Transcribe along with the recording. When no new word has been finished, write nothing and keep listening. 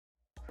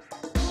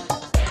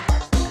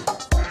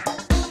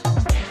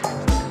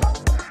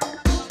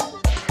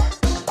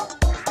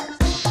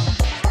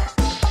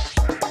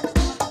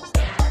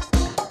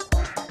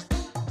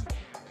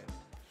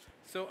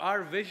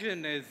our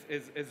vision is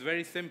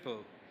very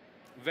simple,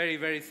 very,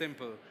 very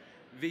simple.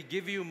 We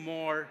give you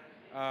more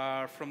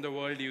from the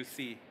world you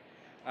see.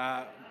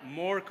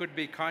 More could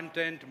be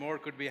content, more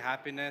could be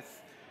happiness,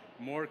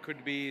 more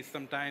could be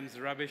sometimes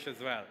rubbish as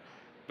well.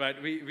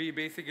 But we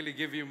basically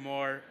give you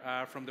more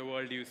from the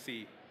world you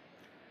see.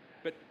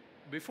 But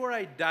before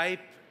I dive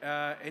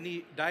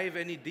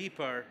any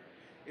deeper,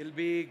 it'll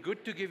be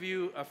good to give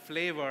you a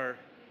flavor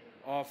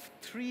of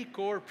three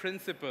core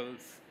principles,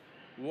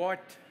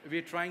 what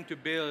we're trying to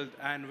build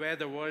and where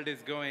the world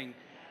is going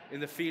in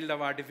the field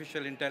of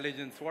artificial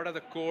intelligence. What are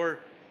the core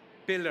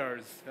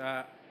pillars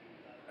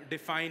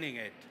defining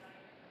it?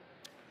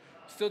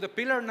 So the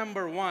pillar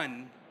number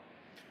one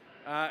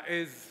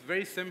is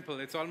very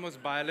simple. It's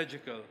almost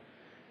biological.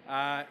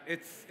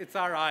 It's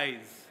our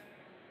eyes.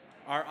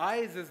 Our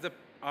eyes is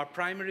our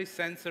primary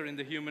sensor in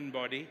the human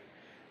body.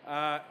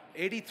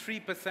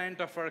 83%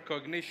 of our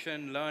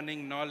cognition,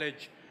 learning,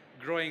 knowledge,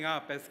 growing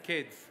up as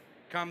kids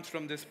comes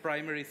from this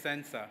primary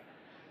sensor.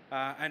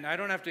 And I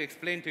don't have to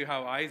explain to you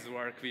how eyes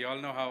work. We all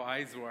know how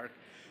eyes work.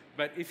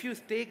 But if you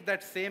take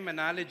that same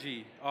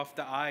analogy of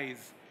the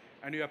eyes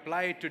and you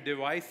apply it to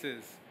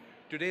devices,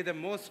 today the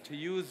most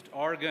used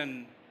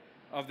organ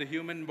of the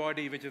human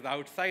body, which is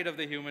outside of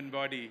the human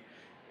body,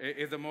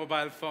 is a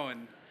mobile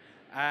phone.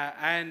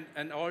 And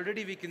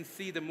already we can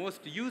see the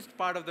most used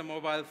part of the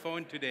mobile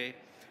phone today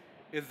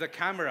is the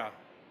camera.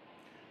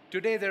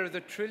 Today there is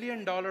 $1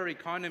 trillion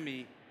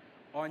economy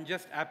on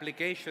just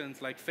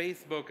applications like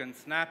Facebook and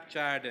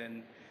Snapchat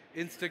and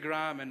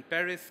Instagram and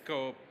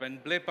Periscope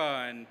and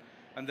Blippar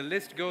and the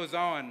list goes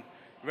on,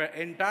 where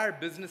entire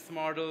business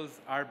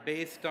models are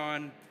based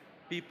on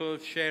people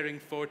sharing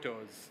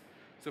photos.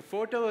 So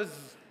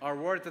photos are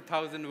worth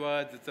 1,000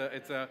 words.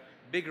 It's a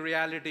big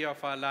reality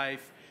of our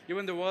life.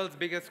 Even the world's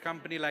biggest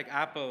company like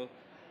Apple,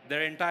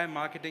 their entire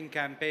marketing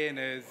campaign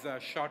is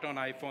shot on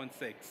iPhone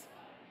 6.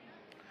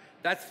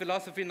 That's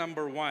philosophy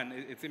number one.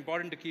 It's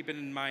important to keep it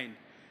in mind.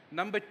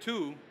 Number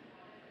two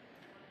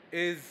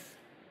is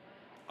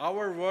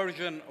our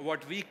version,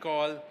 what we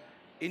call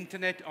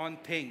Internet on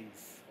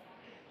Things.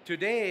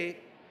 Today,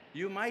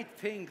 you might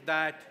think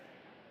that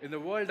in the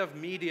world of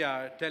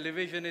media,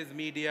 television is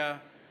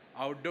media,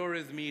 outdoor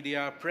is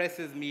media, press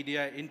is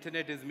media,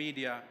 internet is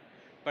media.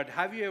 But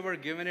have you ever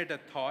given it a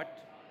thought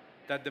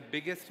that the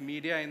biggest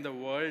media in the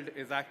world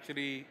is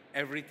actually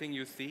everything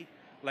you see?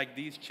 Like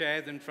these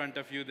chairs in front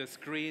of you, the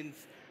screens,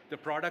 the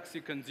products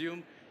you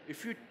consume.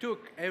 If you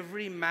took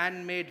every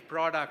man-made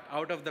product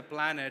out of the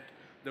planet,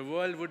 the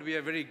world would be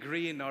a very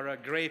green or a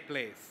gray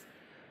place.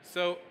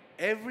 So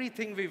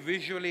everything we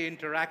visually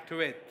interact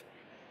with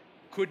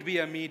could be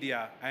a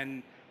media.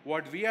 And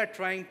what we are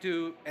trying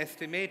to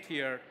estimate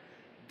here,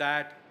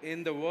 that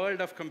in the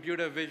world of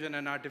computer vision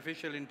and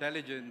artificial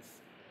intelligence,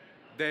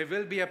 there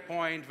will be a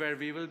point where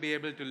we will be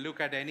able to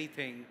look at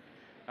anything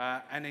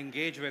and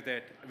engage with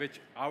it, which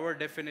our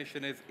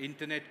definition is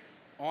Internet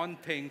on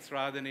Things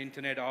rather than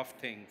Internet of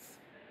Things.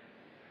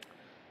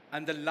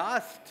 And the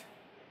last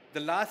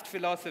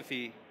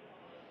philosophy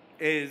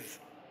is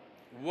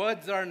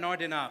words are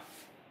not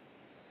enough.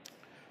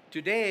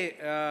 Today,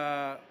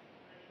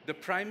 the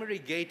primary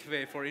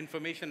gateway for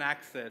information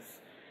access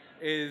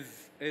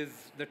is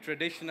the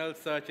traditional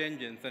search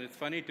engines. And it's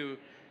funny to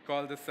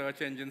call the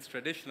search engines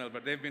traditional,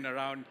 but they've been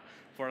around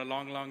for a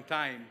long, long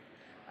time.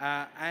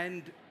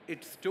 And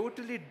it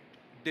totally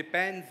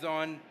depends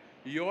on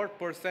your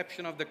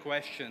perception of the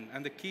question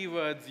and the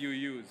keywords you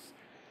use.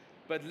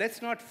 But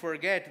let's not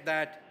forget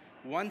that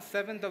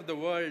 1/7 of the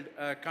world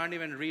can't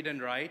even read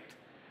and write.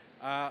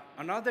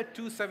 Another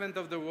 2/7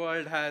 of the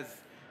world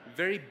has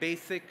very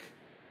basic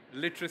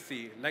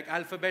literacy, like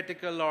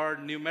alphabetical or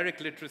numeric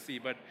literacy,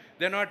 but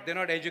they're not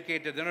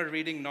educated, they're not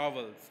reading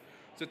novels.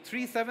 So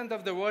 3/7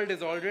 of the world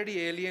is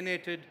already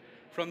alienated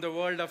from the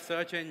world of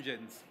search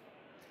engines.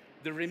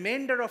 The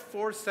remainder of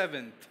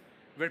 4/7,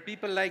 where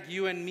people like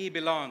you and me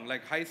belong,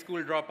 like high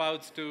school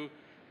dropouts to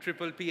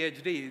triple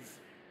PhDs,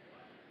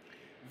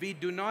 we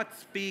do not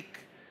speak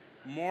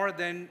more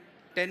than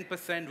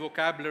 10%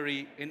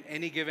 vocabulary in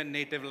any given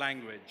native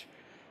language.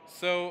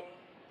 So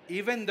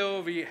even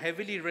though we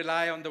heavily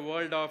rely on the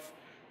world of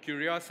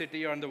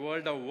curiosity or on the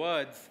world of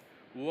words,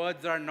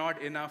 words are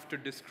not enough to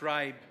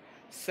describe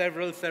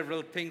several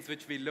things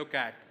which we look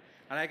at.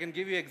 And I can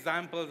give you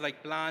examples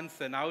like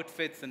plants and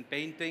outfits and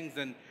paintings,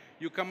 and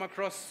you come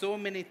across so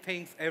many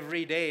things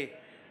every day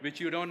which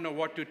you don't know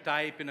what to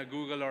type in a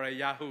Google or a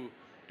Yahoo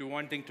to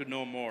wanting to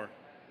know more.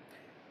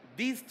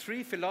 These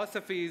three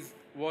philosophies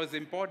was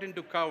important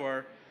to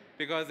cover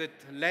because it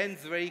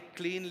lends very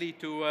cleanly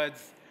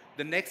towards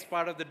the next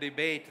part of the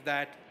debate,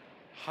 that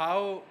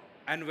how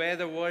and where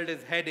the world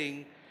is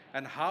heading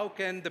and how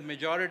can the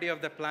majority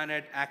of the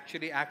planet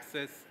actually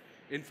access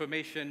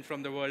information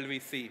from the world we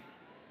see.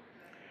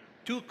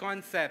 Two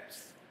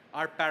concepts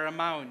are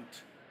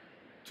paramount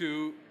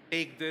to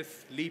take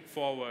this leap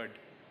forward.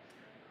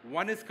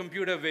 One is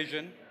computer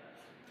vision.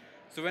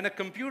 So when a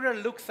computer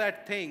looks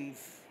at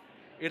things,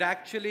 it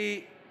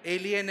actually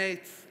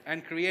alienates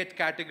and creates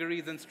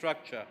categories and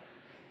structure.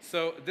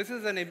 So this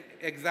is an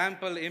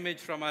example image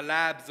from our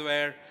labs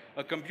where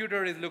a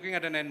computer is looking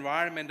at an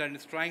environment and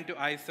is trying to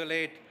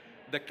isolate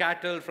the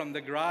cattle from the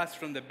grass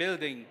from the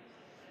building.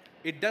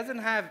 It doesn't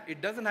have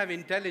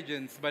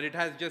intelligence, but it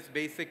has just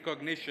basic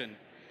cognition,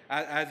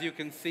 as you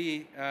can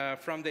see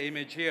from the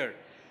image here.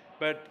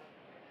 But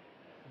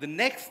the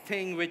next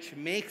thing which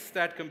makes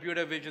that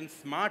computer vision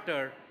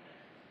smarter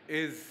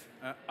is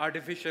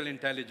artificial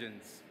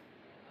intelligence,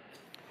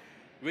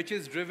 which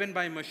is driven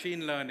by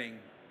machine learning.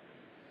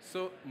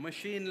 So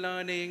machine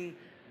learning,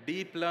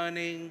 deep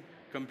learning,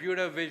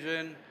 computer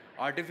vision,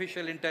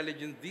 artificial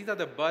intelligence, these are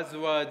the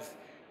buzzwords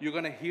you're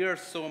going to hear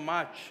so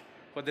much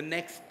for the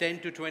next 10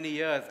 to 20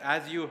 years,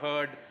 as you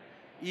heard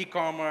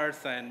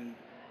e-commerce and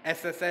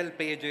SSL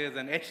pages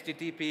and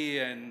HTTP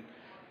and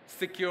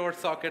secure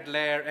socket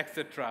layer,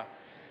 etc.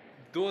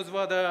 Those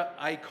were the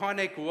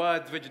iconic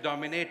words which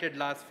dominated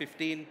last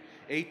 15,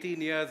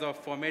 18 years of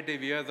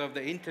formative years of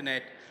the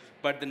internet.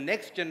 But the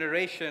next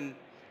generation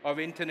of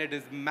internet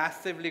is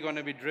massively going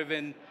to be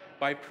driven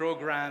by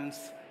programs,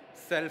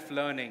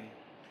 self-learning.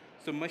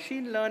 So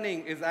machine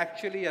learning is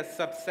actually a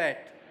subset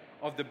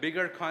of the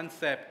bigger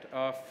concept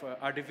of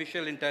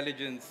artificial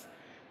intelligence,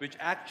 which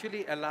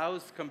actually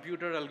allows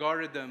computer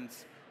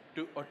algorithms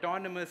to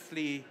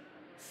autonomously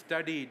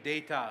study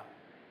data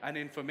and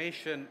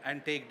information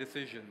and take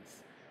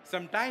decisions.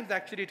 Sometimes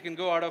actually it can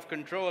go out of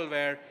control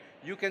where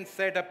you can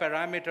set a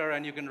parameter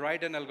and you can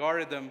write an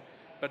algorithm,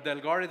 but the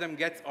algorithm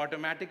gets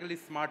automatically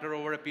smarter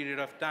over a period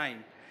of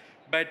time.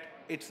 But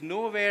it's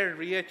nowhere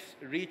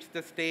reached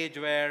the stage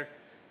where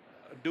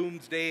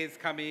doomsday is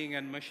coming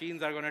and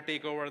machines are going to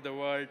take over the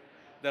world.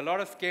 There are a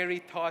lot of scary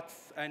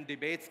thoughts and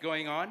debates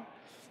going on,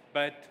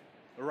 but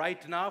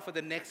right now, for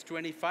the next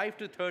 25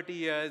 to 30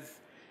 years,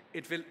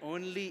 it will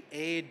only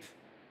aid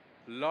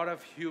a lot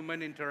of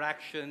human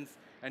interactions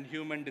and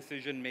human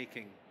decision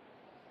making.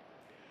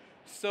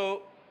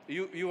 So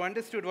you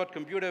understood what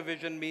computer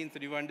vision means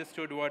and you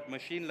understood what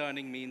machine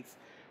learning means,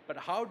 but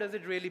how does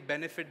it really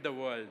benefit the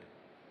world?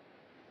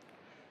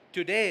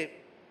 Today,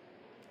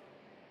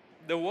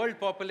 the world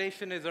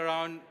population is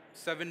around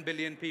 7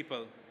 billion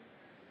people.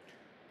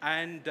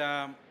 And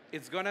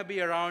it's going to be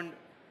around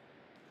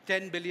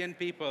 10 billion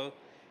people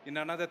in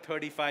another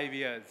 35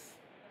 years.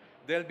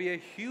 There'll be a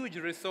huge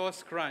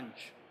resource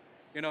crunch.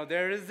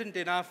 There isn't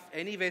enough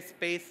anyway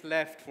space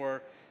left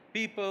for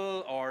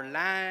people or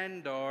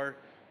land or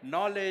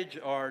knowledge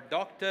or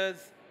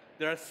doctors.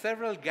 There are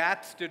several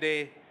gaps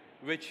today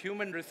which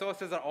human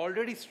resources are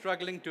already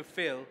struggling to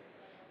fill.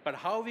 But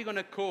how are we going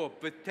to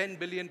cope with 10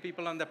 billion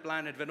people on the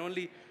planet when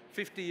only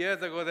 50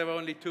 years ago there were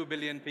only 2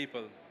 billion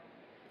people?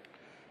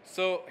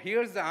 So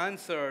here's the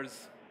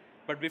answers.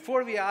 But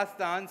before we ask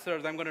the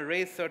answers, I'm going to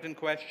raise certain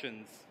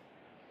questions.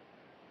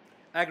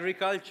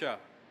 Agriculture.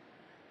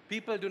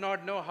 People do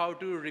not know how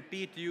to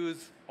repeat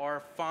use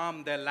or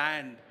farm their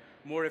land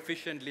more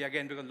efficiently,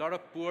 again, because a lot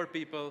of poor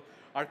people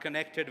are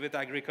connected with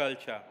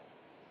agriculture.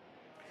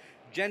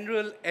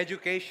 General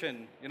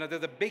education.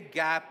 There's a big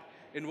gap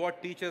in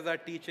what teachers are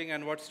teaching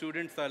and what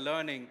students are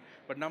learning,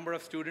 but number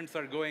of students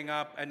are going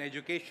up, and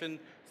education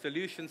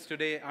solutions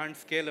today aren't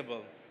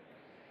scalable.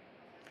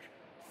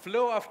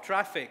 Flow of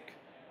traffic.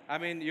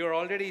 You're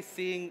already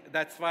seeing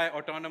that's why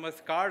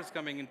autonomous cars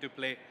coming into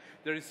play.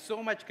 There is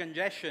so much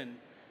congestion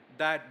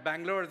that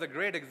Bangalore is a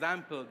great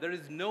example. There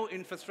is no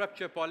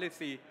infrastructure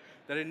policy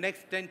that in the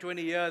next 10,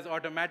 20 years,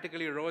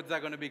 automatically roads are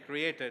going to be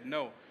created.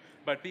 No.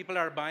 But people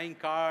are buying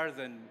cars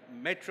and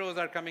metros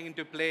are coming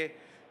into play.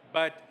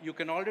 But you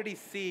can already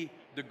see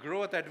the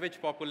growth at which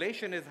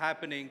population is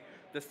happening.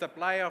 The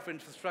supply of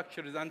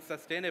infrastructure is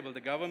unsustainable.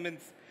 The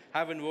governments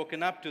haven't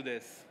woken up to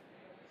this.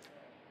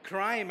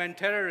 Crime and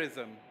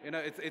terrorism,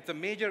 it's a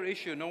major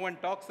issue. No one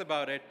talks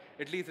about it,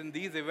 at least in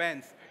these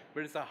events,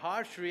 but it's a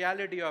harsh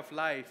reality of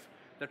life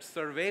that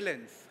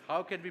surveillance,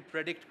 how can we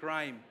predict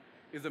crime,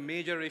 is a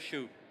major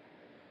issue.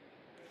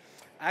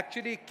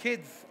 Actually,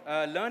 kids,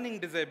 learning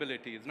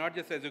disabilities, not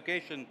just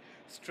education,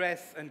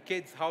 stress, and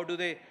kids, how do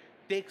they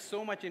take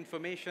so much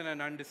information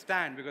and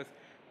understand? Because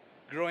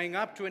growing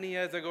up 20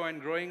 years ago and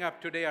growing up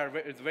today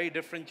is very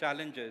different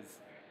challenges.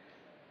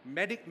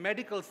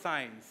 Medical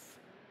science,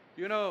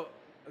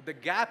 the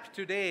gap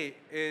today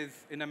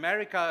is, in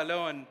America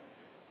alone,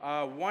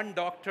 1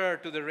 doctor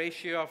to the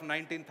ratio of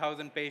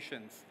 19,000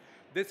 patients.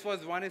 This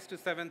was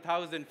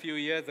 1:7,000 few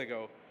years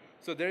ago.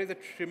 So there is a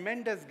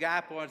tremendous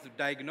gap towards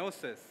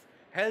diagnosis,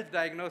 health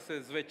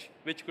diagnosis,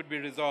 which could be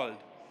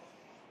resolved.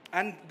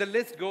 And the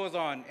list goes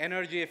on: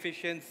 energy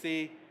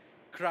efficiency,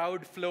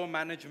 crowd flow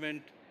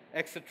management,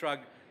 etc.,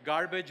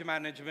 garbage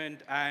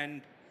management,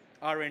 and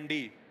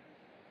R&D.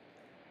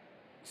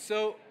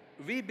 So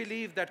we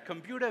believe that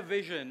computer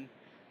vision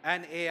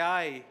and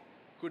AI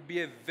could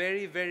be a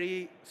very,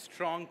 very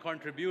strong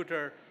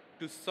contributor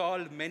to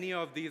solve many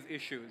of these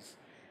issues.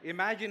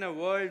 Imagine a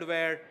world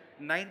where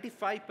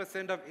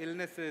 95% of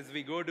illnesses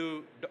we go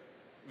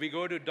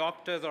to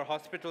doctors or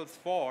hospitals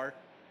for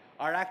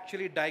are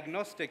actually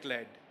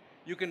diagnostic-led.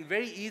 You can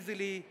very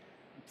easily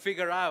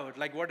figure out,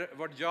 like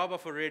what job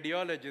of a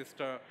radiologist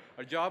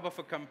or job of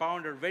a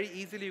compounder, very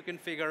easily you can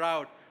figure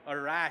out a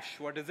rash,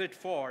 what is it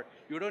for?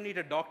 You don't need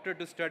a doctor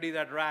to study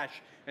that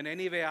rash and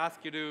anyway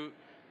ask you to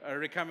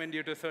recommend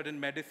you to certain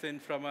medicine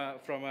from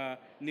a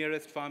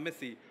nearest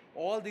pharmacy.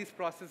 All these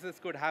processes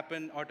could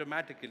happen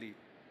automatically.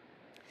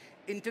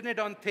 Internet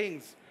on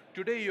Things.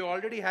 Today you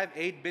already have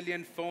 8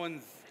 billion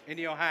phones in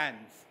your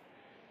hands.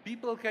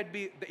 People could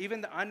be,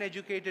 even the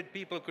uneducated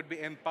people could be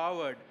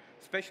empowered,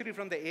 especially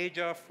from the age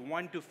of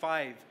 1 to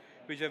 5,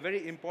 which are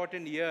very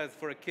important years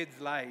for a kid's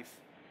life.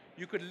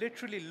 You could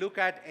literally look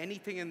at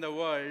anything in the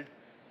world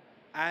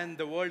and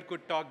the world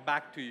could talk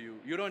back to you.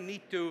 You don't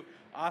need to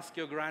ask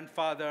your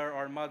grandfather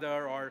or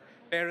mother or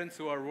parents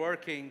who are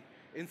working.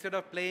 Instead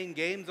of playing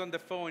games on the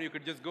phone, you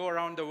could just go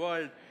around the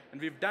world.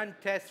 And we've done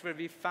tests where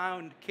we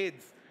found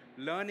kids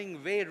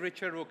learning way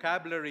richer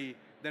vocabulary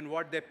than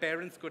what their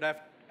parents could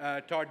have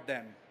taught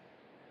them.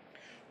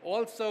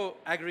 Also,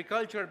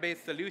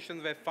 agriculture-based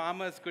solutions where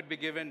farmers could be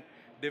given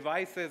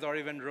devices or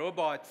even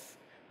robots,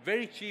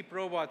 very cheap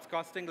robots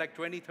costing like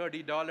 $20,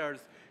 $30,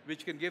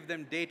 which can give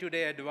them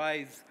day-to-day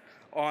advice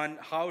on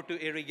how to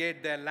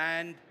irrigate their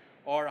land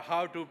or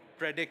how to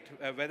predict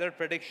weather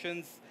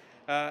predictions,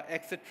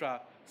 etc.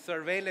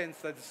 Surveillance,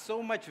 there's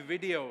so much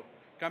video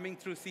coming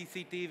through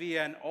CCTV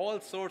and all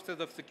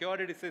sources of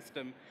security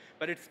system,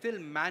 but it's still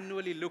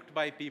manually looked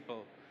by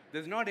people.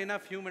 There's not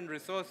enough human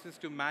resources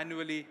to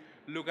manually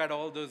look at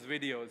all those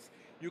videos.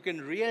 You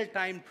can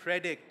real-time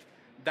predict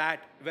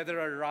that whether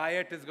a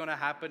riot is going to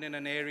happen in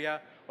an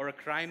area or a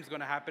crime is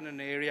going to happen in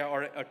an area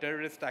or a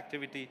terrorist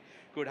activity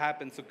could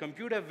happen. So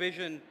computer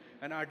vision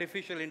and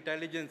artificial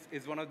intelligence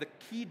is one of the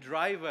key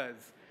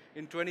drivers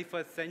in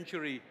 21st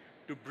century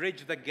to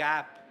bridge the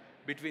gap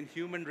between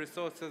human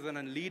resources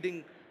and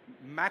leading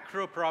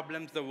macro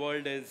problems the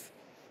world is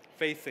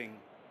facing.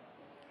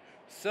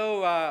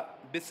 So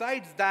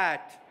besides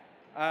that,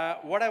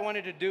 what I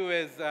wanted to do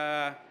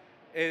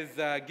is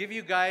give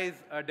you guys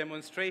a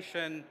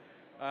demonstration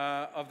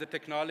of the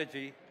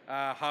technology,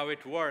 how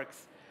it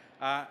works.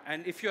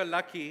 And if you're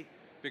lucky,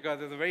 because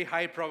there's a very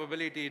high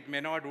probability it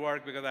may not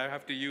work because I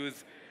have to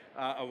use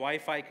a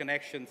Wi-Fi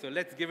connection. So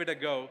let's give it a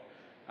go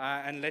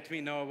and let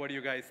me know what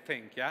you guys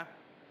think, yeah?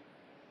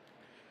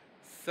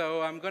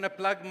 So I'm going to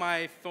plug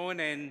my phone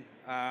in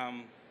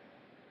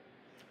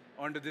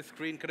onto this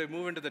screen. Could I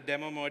move into the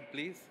demo mode,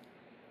 please?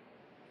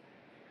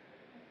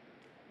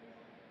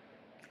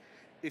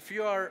 If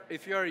you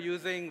are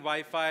using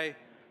Wi-Fi,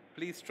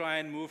 please try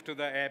and move to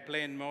the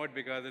airplane mode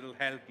because it'll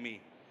help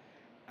me.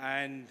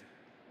 And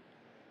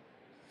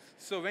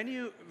so when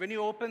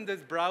you open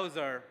this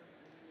browser,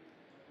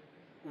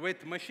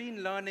 with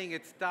machine learning,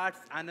 it starts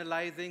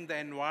analyzing the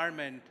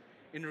environment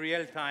in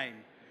real time.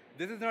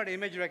 This is not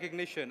image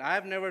recognition. I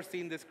have never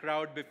seen this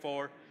crowd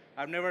before.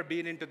 I've never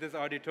been into this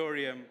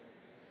auditorium.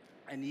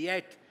 And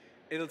yet,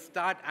 it'll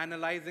start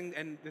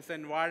analyzing this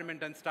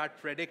environment and start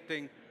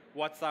predicting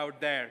what's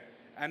out there.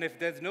 And if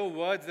there's no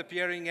words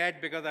appearing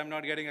yet, because I'm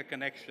not getting a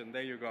connection,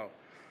 there you go.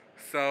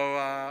 So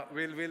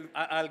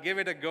I'll give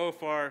it a go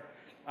for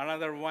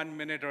another 1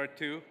 minute or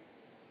two.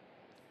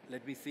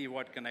 Let me see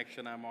what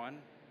connection I'm on.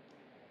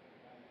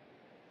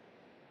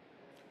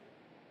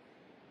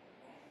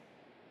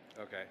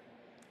 OK.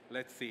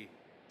 Let's see.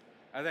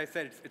 As I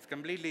said, it's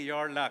completely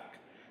your luck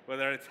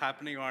whether it's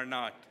happening or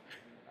not.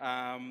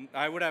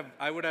 I would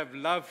have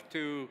loved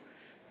to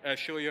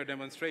show you a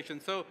demonstration.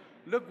 So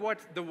look what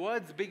the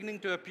words beginning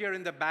to appear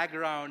in the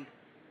background,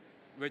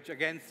 which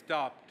again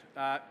stopped.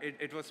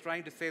 It was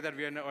trying to say that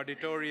we're in an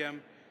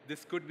auditorium.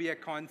 This could be a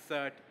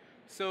concert.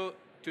 So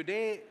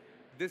today,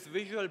 this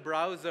visual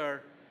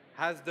browser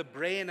has the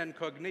brain and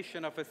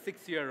cognition of a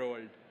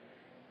 6-year-old.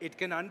 It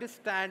can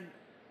understand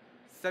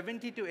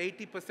 70 to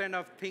 80%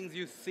 of things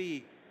you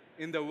see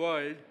in the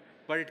world,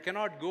 but it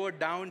cannot go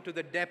down to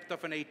the depth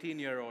of an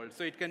 18-year-old.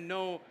 So it can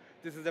know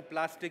this is a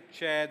plastic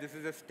chair, this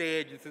is a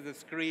stage, this is a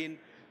screen,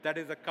 that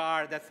is a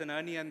car, that's an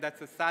onion,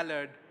 that's a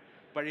salad,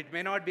 but it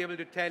may not be able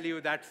to tell you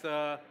that's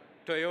a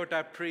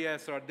Toyota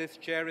Prius, or this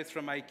chair is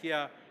from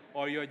IKEA,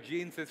 or your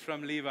jeans is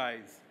from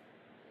Levi's.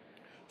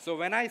 So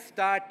when I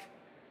start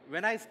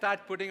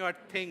putting out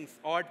things,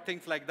 odd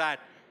things like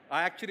that,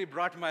 I actually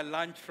brought my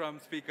lunch from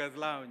Speaker's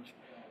Lounge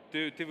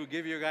to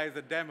give you guys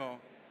a demo.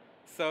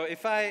 So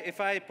if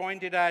I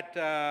pointed at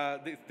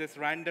this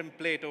random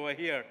plate over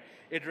here,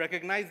 it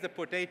recognized the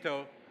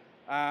potato,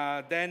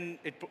 then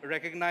it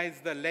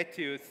recognized the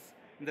lettuce,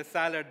 the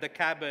salad, the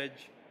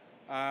cabbage,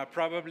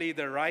 probably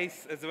the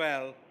rice as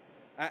well.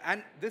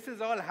 And this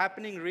is all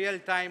happening real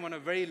time on a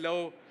very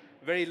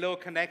low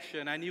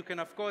connection. And you can,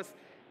 of course,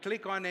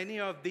 click on any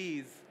of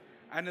these,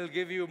 and it'll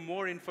give you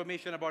more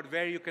information about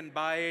where you can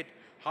buy it,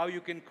 how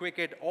you can quick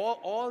it,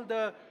 all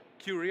the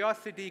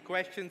curiosity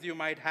questions you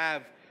might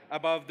have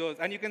above those.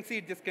 And you can see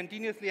it just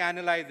continuously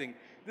analyzing.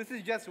 This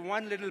is just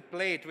one little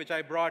plate which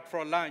I brought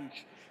for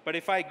lunch. But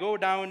if I go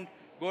down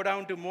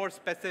to more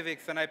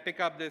specifics and I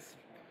pick up this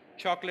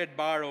chocolate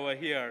bar over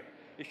here,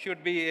 it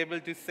should be able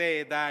to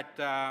say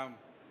that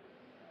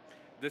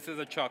this is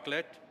a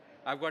chocolate.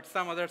 I've got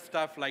some other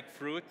stuff like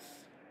fruits.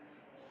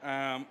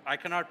 I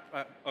cannot,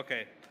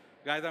 okay.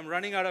 Guys, I'm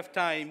running out of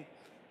time,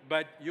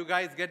 but you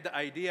guys get the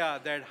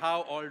idea that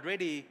how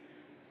already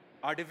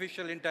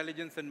artificial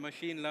intelligence and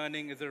machine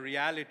learning is a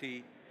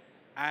reality.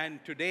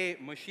 And today,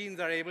 machines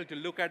are able to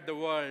look at the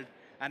world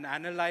and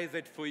analyze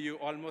it for you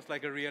almost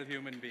like a real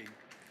human being.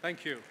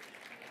 Thank you.